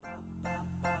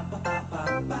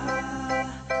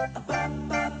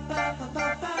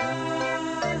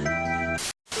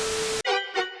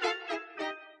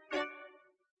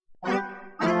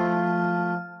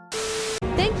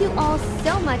all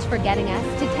so much for getting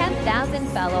us to 10,000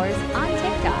 followers on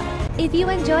TikTok. If you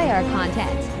enjoy our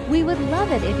content, we would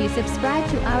love it if you subscribe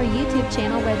to our YouTube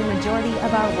channel where the majority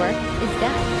of our work is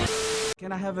done.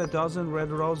 Can I have a dozen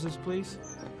red roses, please?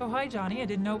 Oh, hi, Johnny. I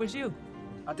didn't know it was you.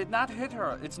 I did not hit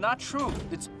her. It's not true.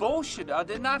 It's bullshit. I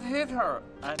did not hit her.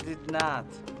 I did not.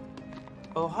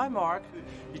 Oh, hi, Mark.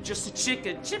 You're just a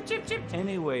chicken. Chip, chip, chip.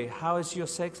 Anyway, how is your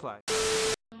sex life?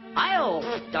 I'll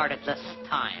start it this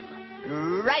time.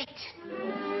 Right.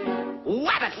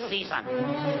 Wabbit season.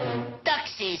 Duck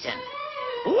season.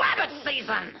 Wabbit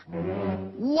season.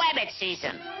 Wabbit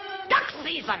season. Duck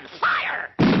season.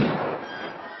 Fire!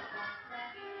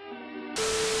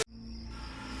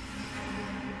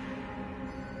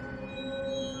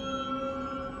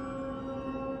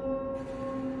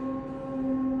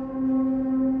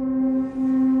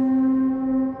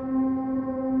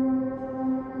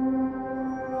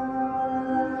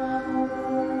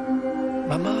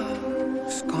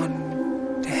 Mama's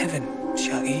gone to heaven,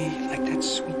 Shaggy, like that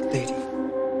sweet lady.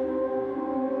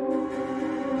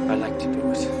 I like to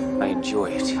do it. I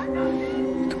enjoy it.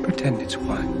 To pretend it's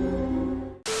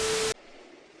one.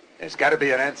 There's got to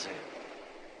be an answer.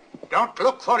 Don't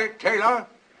look for it, Taylor.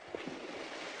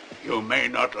 You may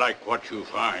not like what you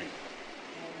find.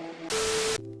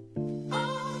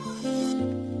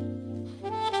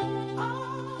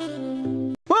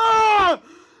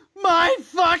 My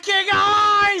fucking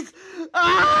eyes!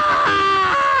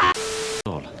 Ah!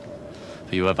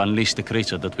 You have unleashed the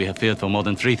creature that we have feared for more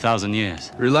than 3,000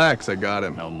 years. Relax, I got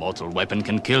him. No mortal weapon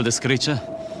can kill this creature.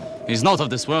 He's not of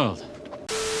this world.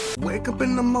 Wake up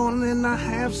in the morning and I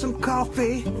have some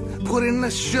coffee. Put in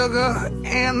the sugar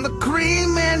and the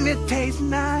cream and it tastes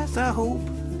nice, I hope.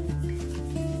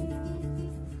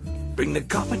 Bring the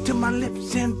coffee to my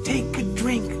lips and take a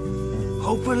drink.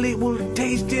 Hopefully it will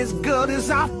taste as good as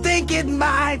I think it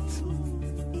might.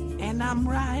 And I'm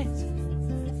right,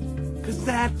 'cause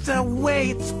that's the way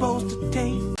it's supposed to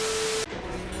taste.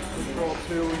 Control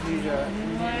 2, we need a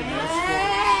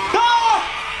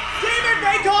Demon,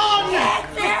 be gone!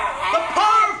 The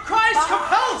power of Christ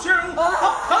compels you! The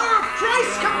power of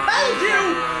Christ compels you!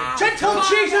 Gentle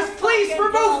Jesus, please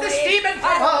remove this demon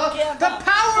from her! The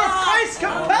power of Christ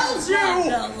compels you!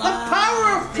 The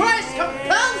power of Christ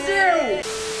compels you!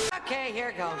 Okay, here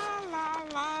it goes.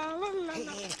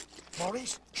 Hey,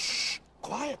 Maurice, shh,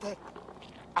 quiet.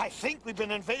 I think we've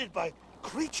been invaded by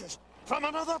creatures from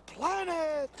another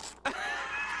planet.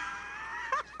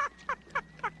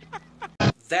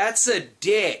 That's a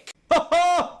dick.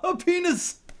 A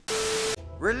penis!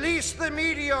 Release the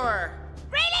meteor!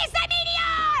 Release the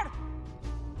meteor!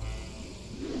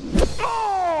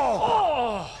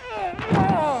 Oh,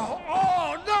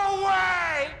 no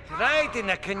way! Right in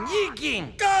the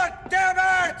kanyigin! God damn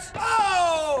it!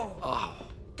 Oh!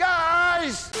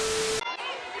 Guys!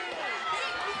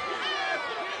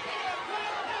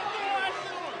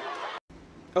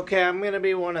 Okay, I'm gonna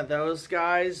be one of those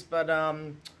guys, but,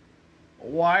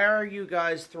 why are you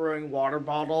guys throwing water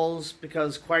bottles?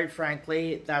 Because, quite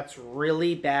frankly, that's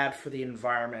really bad for the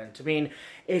environment. I mean,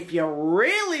 if you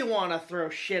really want to throw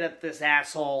shit at this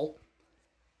asshole,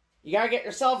 you gotta get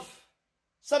yourself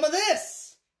some of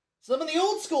this! Some of the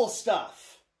old school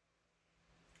stuff!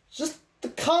 It's just the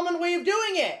common way of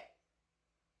doing it!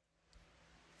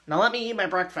 Now let me eat my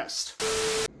breakfast.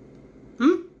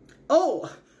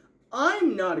 Oh,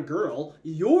 I'm not a girl.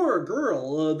 You're a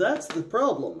girl. That's the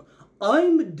problem.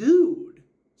 I'm a dude.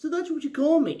 So that's what you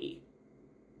call me.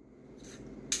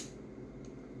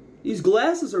 These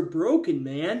glasses are broken,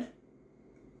 man.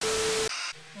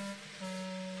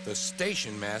 The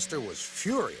station master was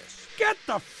furious. Get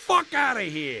the fuck out of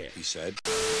here, he said.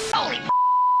 Holy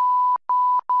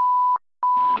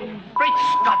Great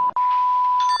Scott!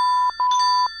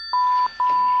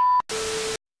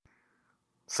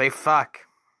 Say fuck.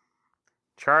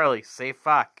 Charlie, say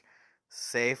fuck.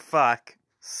 Say fuck.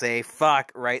 Say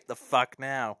fuck right the fuck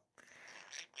now.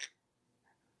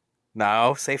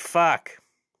 No, say fuck.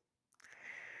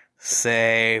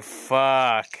 Say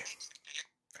fuck.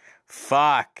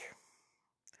 Fuck.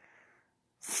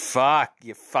 Fuck,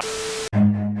 you fuck.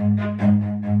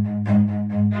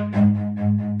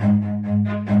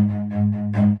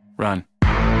 Run.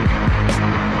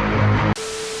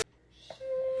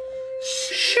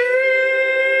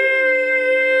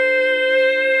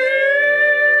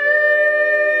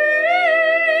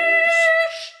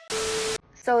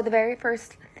 So the very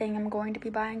first thing I'm going to be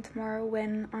buying tomorrow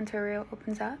when Ontario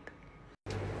opens up.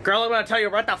 Girl, I'm gonna tell you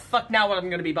right the fuck now what I'm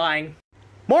gonna be buying.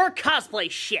 More cosplay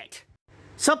shit.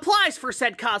 Supplies for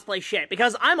said cosplay shit,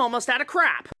 because I'm almost out of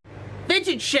crap.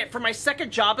 Vintage shit for my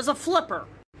second job as a flipper.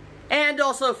 And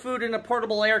also food in a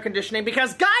portable air conditioning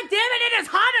because, god damn it, it is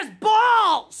hot as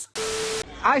balls!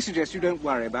 I suggest you don't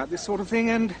worry about this sort of thing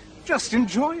and just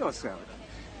enjoy yourself.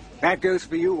 That goes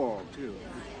for you all, too.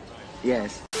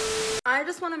 Yes. I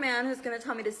just want a man who's gonna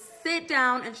tell me to sit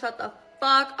down and shut the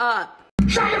fuck up.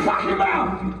 Shut your fucking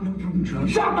mouth!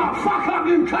 Shut the fuck up,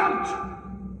 you cunt!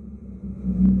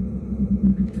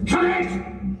 Shut it!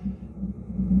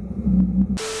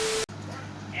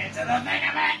 Into the thing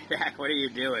of it! Jack, what are you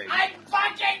doing? I'm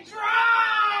fucking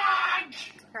drunk!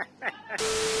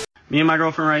 Me and my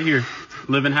girlfriend right here,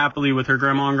 living happily with her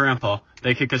grandma and grandpa.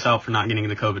 They kick us out for not getting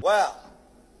the COVID. Well,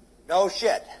 no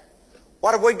shit.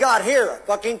 What have we got here? A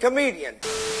fucking comedian.